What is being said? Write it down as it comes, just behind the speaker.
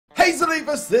Hey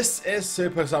Believers, this is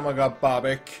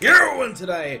SuperZomgbBBQ, and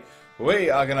today we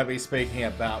are going to be speaking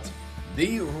about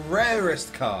the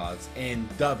rarest cards in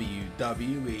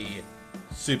WWE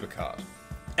SuperCard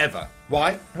ever.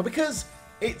 Why? Well, because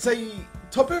it's a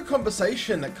topic of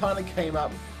conversation that kind of came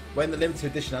up when the limited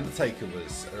edition Undertaker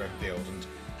was revealed, and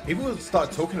people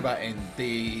started talking about it in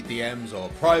the DMs or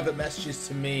private messages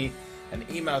to me and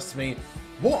emails to me.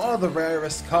 What are the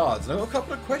rarest cards? And I got a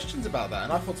couple of questions about that,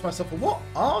 and I thought to myself, well, what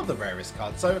are the rarest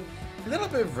cards? So I did a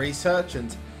bit of research,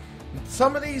 and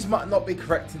some of these might not be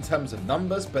correct in terms of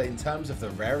numbers, but in terms of the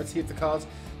rarity of the cards,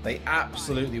 they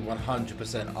absolutely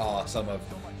 100% are some of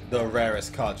the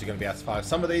rarest cards you're going to be able to find.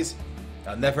 Some of these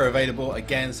are never available.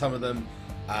 Again, some of them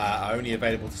are only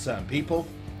available to certain people.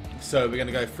 So we're going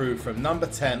to go through from number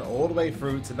 10 all the way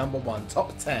through to number 1,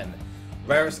 top 10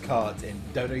 rarest cards in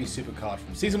WWE SuperCard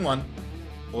from Season 1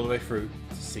 all the way through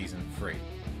to Season 3.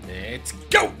 Let's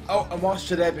go! Oh, and whilst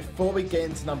you're there, before we get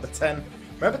into number 10,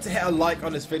 remember to hit a like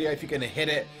on this video if you're going to hit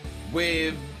it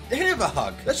with a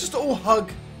hug. Let's just all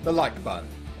hug the like button,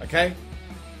 okay?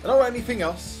 I don't want anything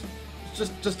else.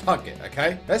 Just hug it,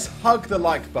 okay? Let's hug the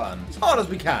like button as hard as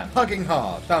we can. Hugging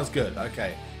hard. Sounds good,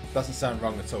 okay. Doesn't sound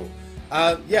wrong at all.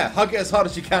 Yeah, hug it as hard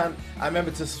as you can, and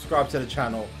remember to subscribe to the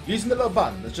channel using the little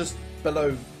button that's just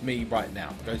below me right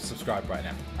now. Go subscribe right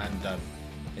now, and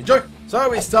enjoy! So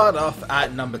we start off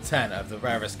at number 10 of the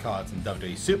rarest cards in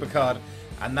WWE SuperCard,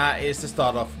 and that is to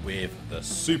start off with the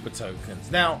Super Tokens.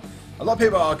 Now, a lot of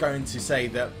people are going to say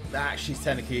that actually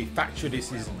technically factually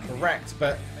this isn't correct,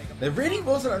 but there really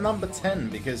wasn't a number 10,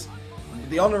 because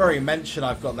the honorary mention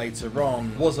I've got later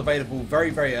on was available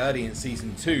very early in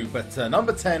Season 2, but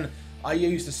number 10, I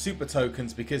used the Super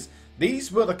Tokens because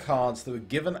these were the cards that were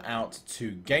given out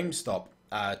to GameStop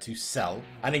to sell,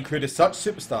 and included such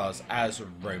superstars as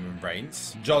Roman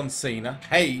Reigns, John Cena,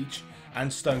 Paige,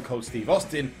 and Stone Cold Steve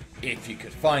Austin, if you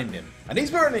could find him. And these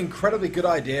were an incredibly good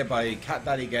idea by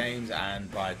KDawg Games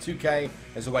and by 2K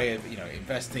as a way of, you know,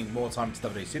 investing more time into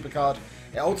WWE SuperCard.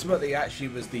 It ultimately actually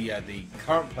was the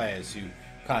current players who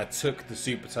kind of took the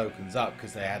Super Tokens up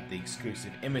because they had the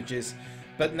exclusive images,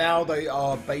 but now they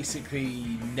are basically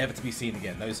never to be seen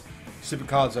again. Those Super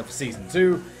Cards are for Season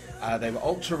 2. They were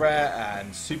ultra rare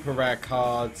and super rare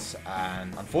cards,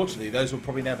 and unfortunately those will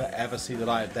probably never ever see the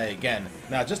light of day again.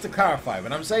 Now, just to clarify,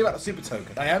 when I'm saying about the Super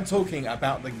Token, I am talking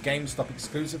about the GameStop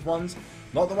exclusive ones,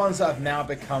 not the ones that have now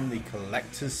become the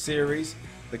Collector's Series.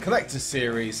 The Collector's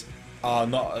Series are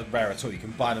not rare at all. You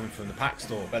can buy them from the pack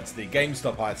store, but the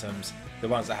GameStop items, the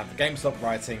ones that have the GameStop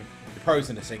writing, the pros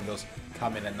and the singles,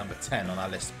 come in at number 10 on our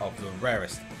list of the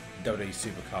rarest WWE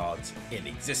SuperCards in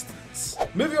existence.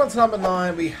 Moving on to number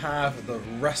 9, we have the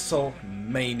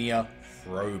WrestleMania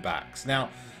throwbacks. Now,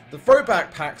 the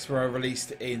throwback packs were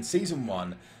released in Season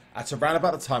 1 at around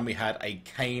about the time we had a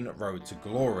Kane Road to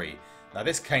Glory. Now,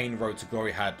 this Kane Road to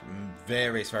Glory had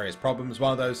various problems.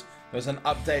 One of those, there was an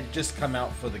update just come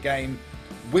out for the game,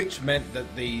 which meant that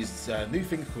these new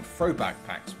things called throwback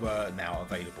packs were now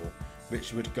available,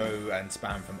 which would go and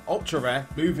span from ultra rare,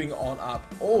 moving on up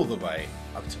all the way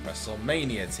up to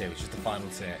WrestleMania tier, which is the final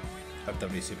tier of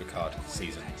WWE SuperCard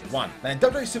Season 1. Now, in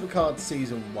WWE SuperCard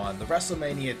Season 1, the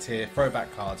WrestleMania tier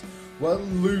throwback cards were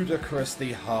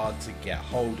ludicrously hard to get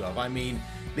hold of. I mean,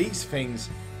 these things,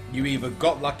 you either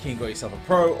got lucky and got yourself a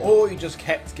pro, or you just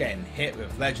kept getting hit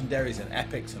with legendaries and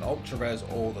epics and ultra rares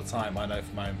all the time. I know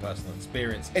from my own personal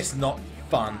experience, it's not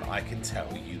fun, I can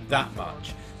tell you that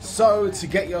much. So to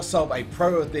get yourself a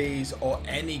pro of these or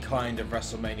any kind of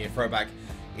WrestleMania throwback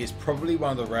is probably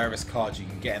one of the rarest cards you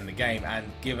can get in the game, and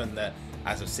given that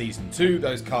as of Season 2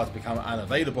 those cards become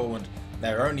unavailable and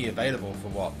they're only available for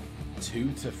what,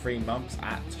 2 to 3 months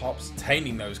at tops,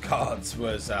 obtaining those cards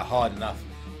was hard enough,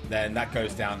 then that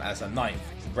goes down as a 9th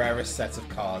rarest set of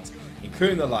cards,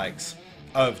 including the likes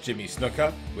of Jimmy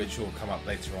Snuka, which will come up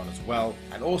later on as well,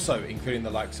 and also including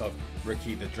the likes of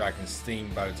Ricky the Dragon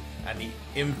Steamboat and the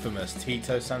infamous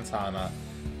Tito Santana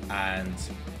and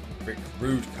Rick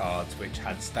Rude cards, which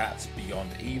had stats beyond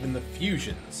even the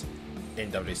fusions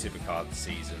in WWE SuperCard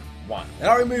Season 1.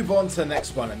 Now we move on to the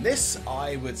next one, and this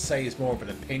I would say is more of an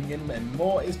opinion and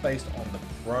more is based on the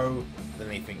pro than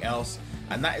anything else,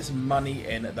 and that is Money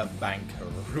in the Bank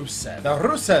Rusev. Now,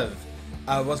 Rusev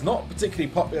was not particularly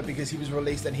popular because he was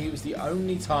released and he was the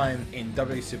only time in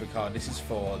WWE SuperCard, this is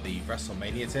for the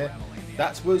WrestleMania tier,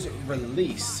 that was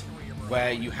released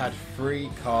where you had 3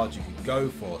 cards you could go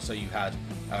for. So you had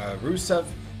Rusev,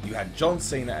 you had John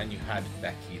Cena, and you had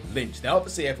Becky Lynch. Now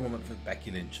obviously everyone went for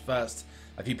Becky Lynch first.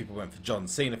 A few people went for John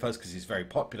Cena first because he's very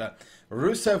popular.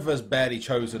 Rusev was barely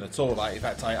chosen at all. In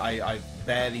fact, I've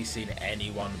barely seen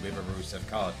anyone with a Rusev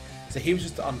card. So he was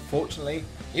just, unfortunately,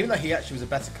 even though he actually was a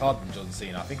better card than John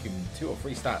Cena, I think in 2 or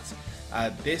 3 stats,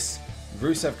 this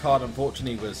Rusev card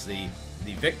unfortunately was the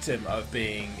victim of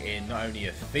being in not only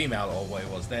a female, or what it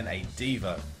was then a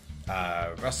diva,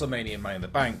 WrestleMania Money in the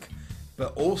Bank,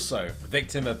 but also the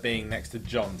victim of being next to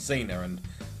John Cena, and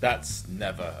that's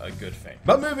never a good thing.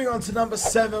 But moving on to number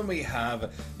 7, we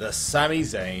have the Sami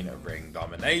Zayn Ring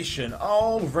Domination.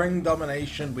 Oh, Ring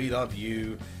Domination, we love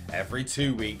you. Every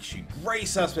 2 weeks, you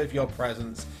grace us with your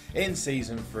presence in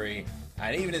Season 3,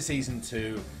 and even in Season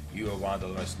 2, you were one of the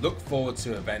most looked forward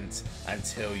to events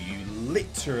until you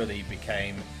literally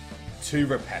became too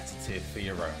repetitive for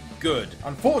your own good.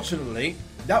 Unfortunately,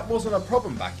 that wasn't a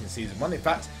problem back in Season 1. In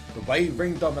fact, the way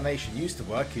Ring Domination used to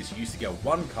work is you used to get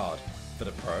 1 card for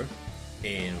the Pro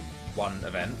in 1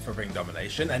 event for Ring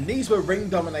Domination, and these were Ring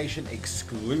Domination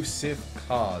exclusive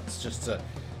cards, just to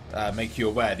make you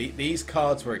aware. These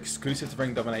cards were exclusive to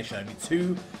Ring Domination. Only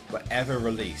 2 were ever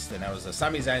released, and there was a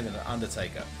Sami Zayn and an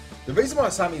Undertaker. The reason why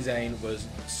Sami Zayn was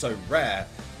so rare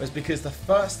was because the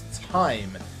first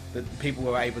time that people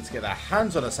were able to get their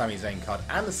hands on a Sami Zayn card,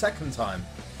 and the second time,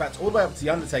 in fact all the way up to the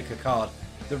Undertaker card,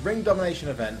 the Ring Domination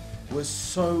event was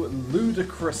so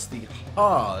ludicrously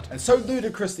hard and so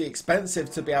ludicrously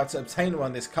expensive to be able to obtain one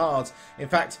of these cards. In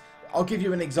fact, I'll give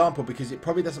you an example, because it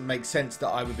probably doesn't make sense that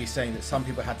I would be saying that some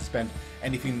people had to spend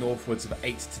anything northwards of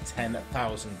 8,000 to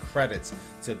 10,000 credits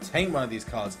to obtain one of these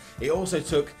cards. It also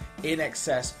took in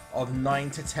excess of 9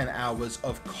 to 10 hours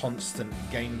of constant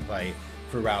gameplay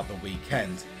throughout the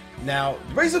weekend. Now,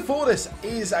 the reason for this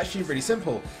is actually really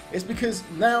simple. It's because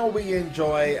now we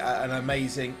enjoy an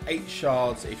amazing 8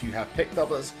 shards if you have pick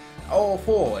doublers, or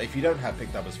 4 if you don't have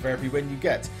pick doublers for every win you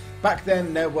get. Back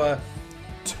then there were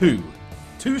 2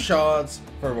 shards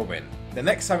for a win. The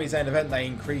next Sami Zayn event, they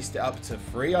increased it up to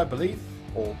 3, I believe,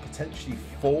 or potentially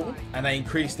 4, and they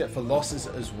increased it for losses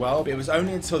as well. But it was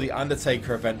only until the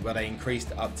Undertaker event where they increased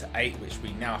it up to 8, which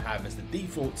we now have as the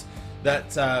default,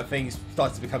 that things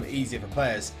started to become easier for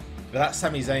players. But that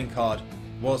Sami Zayn card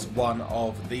was one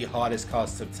of the hardest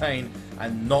cards to obtain,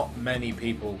 and not many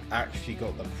people actually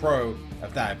got the Pro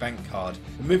of that event card.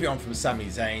 And moving on from Sami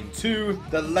Zayn to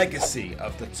the legacy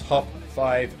of the top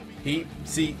 5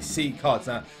 PCC cards.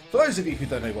 Now, for those of you who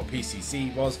don't know what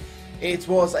PCC was, it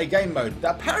was a game mode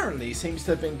that apparently seems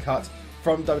to have been cut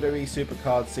from WWE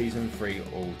SuperCard Season 3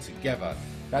 altogether.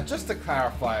 Now, just to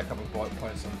clarify a couple of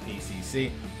points on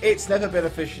PCC, it's never been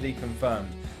officially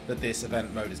confirmed that this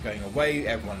event mode is going away.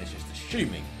 Everyone is just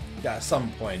assuming that at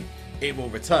some point it will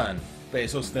return, but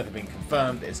it's also never been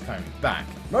confirmed it's coming back.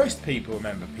 Most people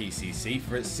remember PCC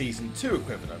for its Season 2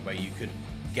 equivalent, where you could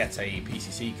get a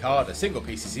PCC card, a single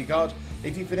PCC card,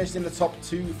 if you finished in the top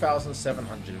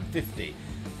 2,750,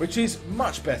 which is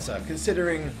much better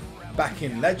considering back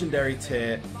in Legendary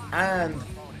tier and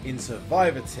in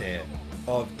Survivor tier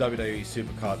of WWE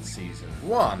SuperCard Season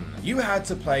 1, you had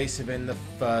to place within the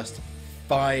first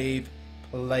 5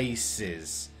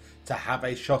 places to have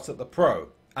a shot at the Pro.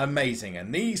 Amazing.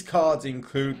 And these cards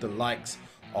include the likes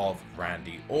of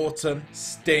Randy Orton,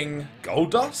 Sting,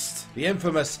 Goldust, the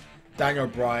infamous Daniel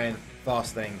Bryan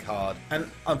Fastlane card,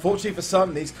 and unfortunately for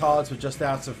some, these cards were just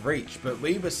out of reach, but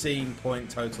we were seeing point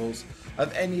totals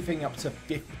of anything up to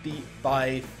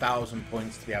 55,000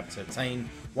 points to be able to obtain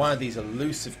one of these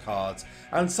elusive cards,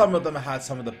 and some of them had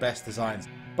some of the best designs.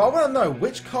 But I want to know,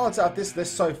 which cards out of this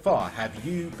list so far have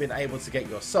you been able to get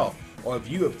yourself, or have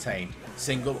you obtained,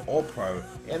 single or Pro?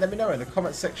 Yeah, let me know in the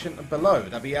comment section below.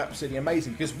 That'd be absolutely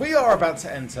amazing, because we are about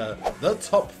to enter the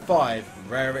top 5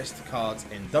 rarest cards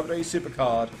in WWE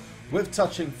SuperCard, with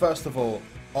touching first of all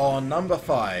on number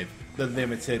 5, the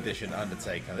limited edition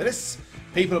Undertaker. Now, this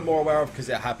people are more aware of because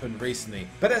it happened recently,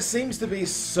 but there seems to be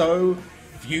so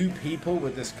few people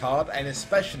with this card, and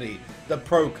especially the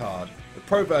Pro card. The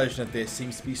Pro version of this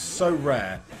seems to be so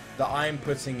rare that I'm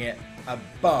putting it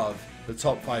above the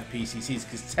top 5 PCCs,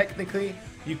 because technically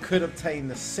you could obtain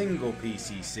the single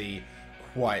PCC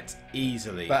quite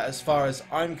easily. But as far as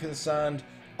I'm concerned,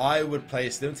 I would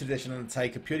place limited edition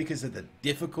Undertaker purely because of the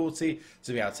difficulty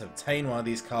to be able to obtain one of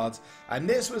these cards. And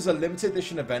this was a limited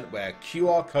edition event where a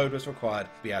QR code was required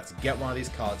to be able to get one of these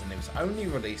cards, and it was only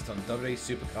released on WWE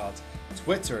SuperCard's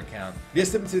Twitter account.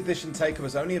 This limited edition Taker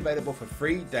was only available for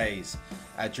 3 days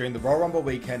during the Royal Rumble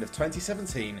weekend of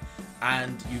 2017,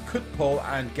 and you could pull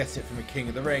and get it from a King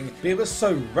of the Ring, but it was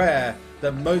so rare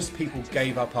that most people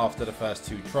gave up after the first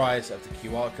 2 tries of the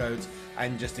QR codes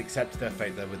and just accepted their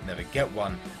fate they would never get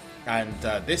one. And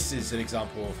this is an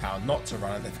example of how not to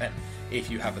run an event if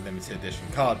you have a limited edition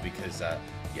card, because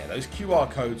yeah, those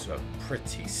QR codes are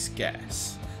pretty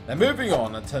scarce. Now moving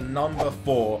on to number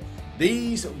 4,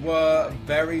 These were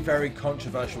very, very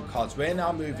controversial cards. We're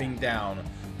now moving down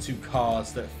to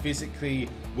cards that physically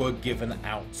were given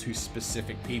out to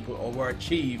specific people or were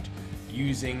achieved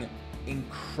using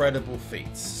incredible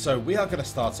feats. So we are going to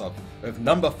start off with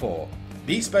number 4,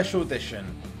 the special edition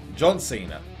John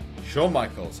Cena, Shawn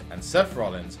Michaels and Seth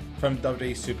Rollins from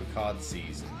WWE SuperCard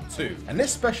Season 2. And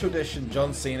this special edition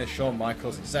John Cena, Shawn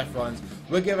Michaels and Seth Rollins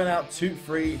were given out to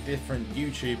 3 different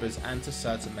YouTubers and to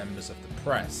certain members of the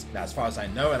press. Now, as far as I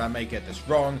know, and I may get this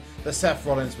wrong, the Seth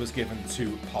Rollins was given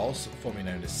to Pulse, formerly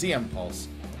known as CM Pulse.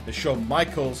 The Shawn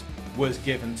Michaels was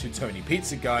given to Tony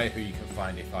Pizza Guy, who you can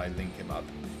find if I link him up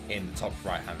in the top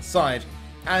right hand side.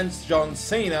 And John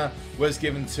Cena was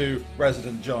given to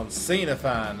resident John Cena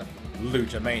fan,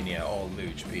 Lucha Mania or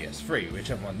Lucha PS3,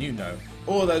 whichever one you know.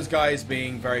 All those guys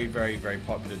being very, very, very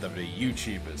popular WWE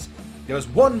YouTubers. There was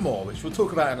one more, which we'll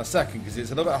talk about in a second because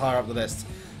it's a little bit higher up the list.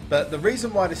 But the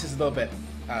reason why this is a little bit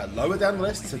lower down the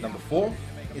list to number 4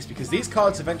 is because these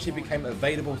cards eventually became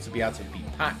available to be able to be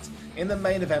packed in the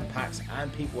main event packs,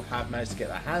 and people have managed to get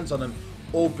their hands on them,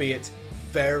 albeit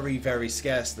very, very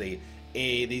scarcely.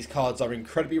 These cards are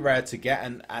incredibly rare to get,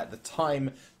 and at the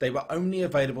time they were only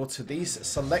available to these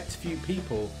select few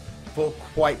people for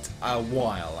quite a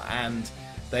while, and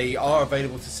they are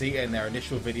available to see in their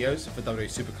initial videos for WWE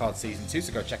SuperCard Season 2,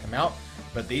 so go check them out.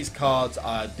 But these cards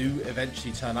do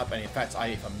eventually turn up, and in fact,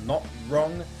 if I'm not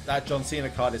wrong, that John Cena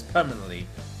card is permanently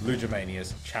Lucha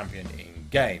Mania's champion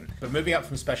in-game. But moving up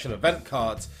from special event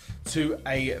cards to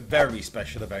a very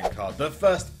special event card, the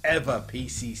first ever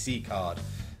PCC card.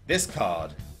 This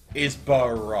card is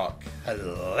Brock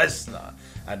Lesnar,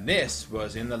 and this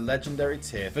was in the legendary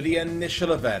tier for the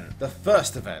initial event, the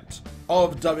first event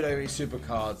of WWE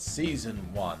SuperCard Season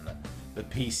 1, the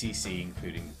PCC,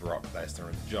 including Brock Lesnar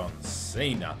and John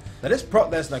Cena. Now, this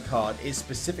Brock Lesnar card is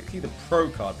specifically the Pro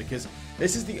card because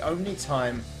this is the only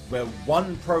time where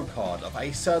one Pro card of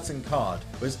a certain card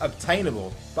was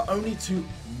obtainable, but only to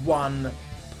one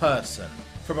person.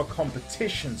 From a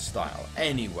competition style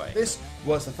anyway. This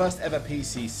was the first ever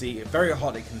PCC, very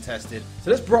hotly contested.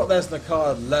 So this Brock Lesnar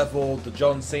card leveled the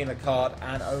John Cena card,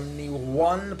 and only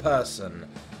one person,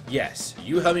 yes,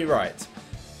 you heard me right,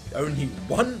 only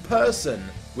one person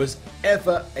was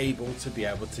ever able to be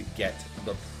able to get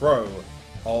the Pro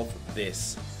of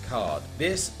this card.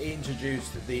 This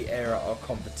introduced the era of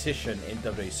competition in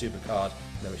WWE SuperCard,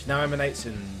 which now emanates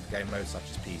in game modes such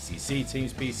as PCC,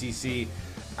 Teams PCC,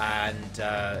 and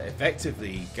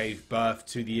effectively gave birth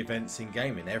to the events in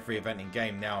game. In every event in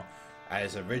game now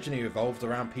has originally evolved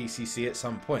around PCC at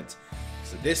some point.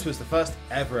 So this was the first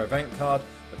ever event card.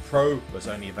 The Pro was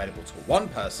only available to one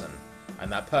person, and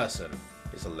that person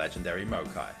is a legendary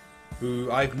Mokai,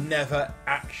 who I've never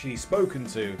actually spoken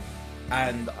to,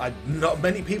 and not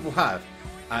many people have.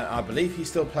 And I believe he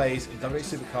still plays in WWE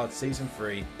SuperCard Season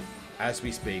 3 as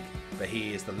we speak, but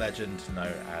he is the legend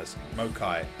known as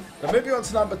Mokai. But moving on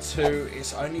to number 2,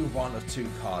 it's only one of 2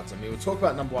 cards, and we will talk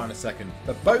about number 1 in a second,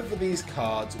 but both of these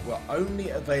cards were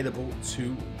only available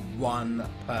to one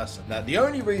person. Now, the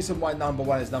only reason why number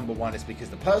 1 is number 1 is because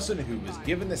the person who was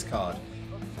given this card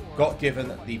got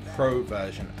given the Pro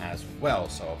version as well,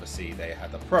 so obviously they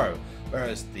had the Pro,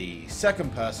 whereas the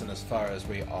second person, as far as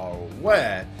we are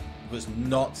aware, was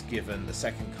not given the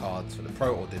second card for the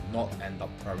Pro, or did not end up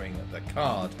proing the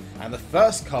card. And the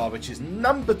first card, which is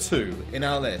number 2 in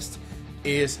our list,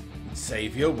 is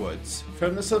Xavier Woods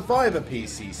from the Survivor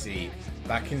PCC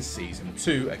back in Season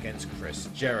 2 against Chris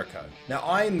Jericho. Now,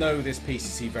 I know this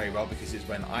PCC very well because it's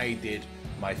when I did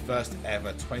my first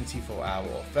ever 24-hour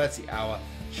or 30-hour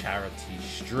charity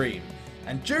stream.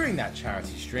 And during that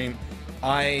charity stream,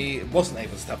 I wasn't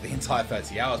able to stay up the entire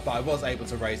 30 hours, but I was able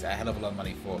to raise a hell of a lot of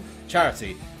money for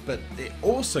charity. But it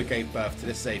also gave birth to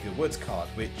this Xavier Woods card,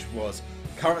 which was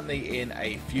currently in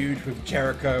a feud with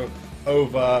Jericho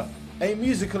over a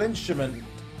musical instrument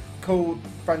called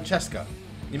Francesca.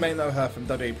 You may know her from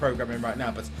WWE programming right now,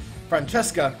 but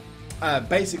Francesca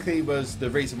basically was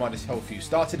the reason why this whole feud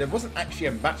started. There wasn't actually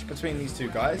a match between these two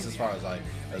guys, as far as I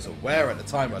was aware at the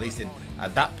time, or at least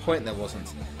at that point there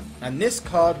wasn't. And this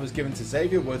card was given to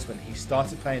Xavier Woods when he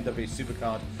started playing WWE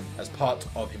SuperCard as part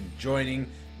of him joining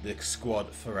the squad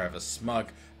Forever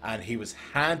Smug, and he was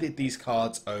handed these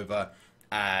cards over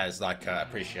as like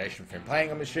appreciation for him playing,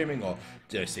 I'm assuming, or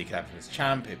so he could have him as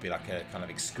champ. It'd be like a kind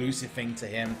of exclusive thing to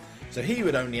him, so he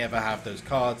would only ever have those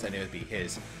cards and it would be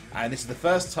his. And this is the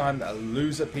first time that a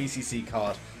loser PCC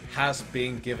card has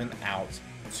been given out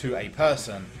to a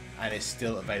person and is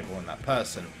still available in that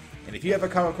person. And if you ever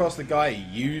come across the guy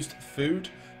who used food,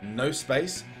 no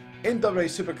space, in WWE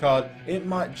SuperCard, it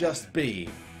might just be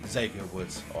Xavier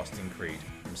Woods, Austin Creed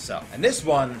himself. And this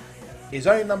one is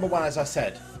only number 1, as I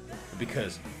said,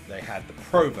 because they had the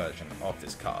pro version of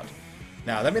this card.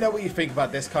 Now, let me know what you think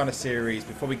about this kind of series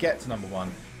before we get to number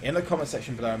 1 in the comment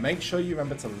section below. Make sure you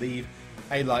remember to leave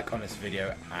a like on this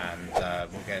video, and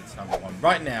we'll get to number 1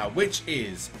 right now, which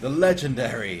is the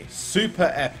legendary,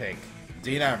 super epic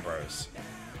Dean Ambrose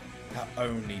that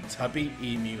only Tubby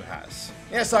Emu has.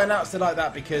 Yes, I announced it like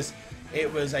that because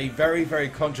it was a very, very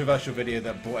controversial video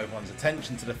that brought everyone's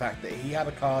attention to the fact that he had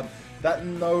a card that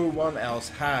no one else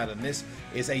had, and this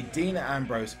is a Dean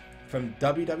Ambrose from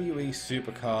WWE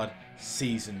SuperCard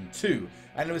Season 2,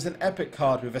 and it was an epic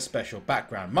card with a special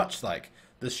background, much like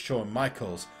the Shawn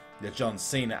Michaels, the John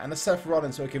Cena, and the Seth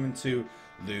Rollins were given to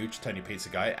Luge, Tony Pizza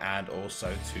Guy, and also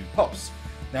to Pops.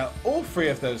 Now, all 3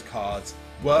 of those cards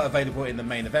were available in the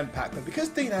main event pack, but because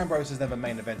Dean Ambrose has never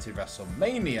main evented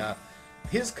WrestleMania,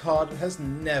 his card has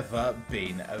never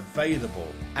been available,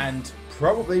 and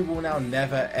probably will now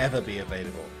never ever be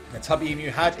available. Now, Tubby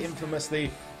Emu had infamously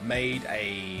made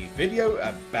a video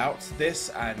about this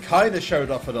and kind of showed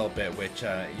off a little bit, which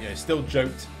still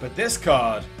joked, but this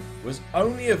card was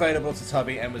only available to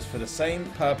Tubby and was for the same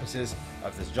purposes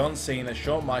of this John Cena,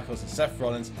 Shawn Michaels, and Seth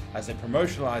Rollins as a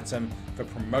promotional item for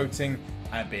promoting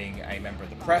and being a member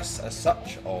of the press as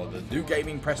such, or the new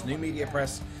gaming press, new media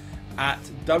press, at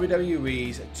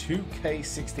WWE's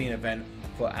 2K16 event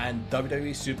for and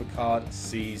WWE SuperCard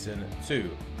Season 2.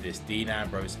 This Dean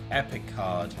Ambrose epic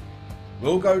card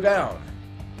will go down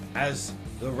as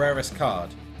the rarest card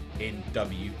in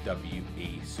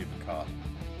WWE SuperCard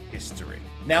history.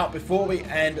 Now, before we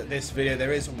end this video,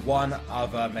 there is one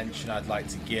other mention I'd like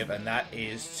to give, and that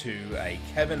is to a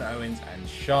Kevin Owens and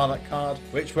Charlotte card,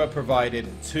 which were provided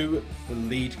to the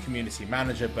lead community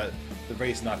manager, but the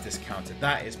reason I've discounted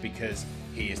that is because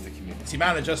he is the community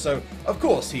manager, so of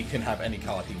course he can have any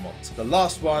card he wants. The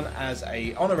last one as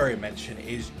a honorary mention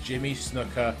is Jimmy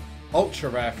Snuka Ultra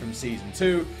Rare from Season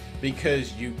 2,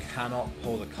 because you cannot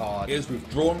pull the card. It is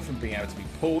withdrawn from being able to be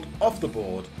pulled off the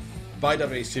board by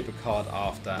WWE SuperCard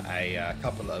after a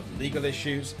couple of legal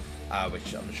issues,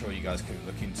 which I'm sure you guys could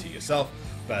look into yourself.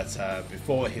 But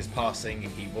before his passing,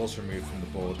 he was removed from the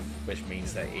board, which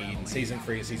means that in Season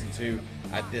 3 and Season 2,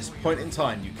 at this point in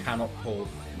time, you cannot pull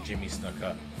Jimmy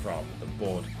Snuka from the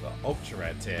board, the Ultra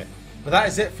Rare tier. But that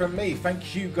is it from me.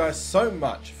 Thank you guys so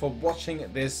much for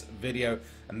watching this video,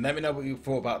 and let me know what you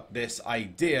thought about this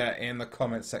idea in the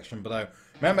comments section below.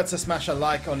 Remember to smash a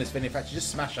like on this video. In fact,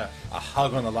 just smash a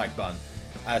hug on the like button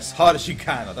as hard as you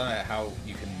can. I don't know how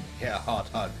you can hit a hard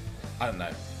hug. I don't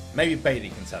know. Maybe Bailey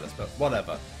can tell us, but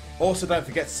whatever. Also, don't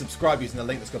forget to subscribe using the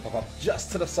link that's going to pop up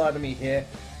just to the side of me here.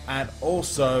 And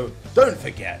also, don't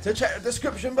forget to check the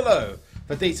description below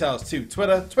for details to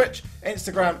Twitter, Twitch,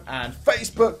 Instagram, and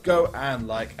Facebook. Go and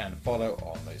like and follow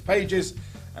on those pages.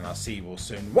 And I'll see you all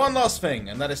soon. One last thing,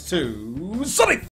 and that is to Sonic!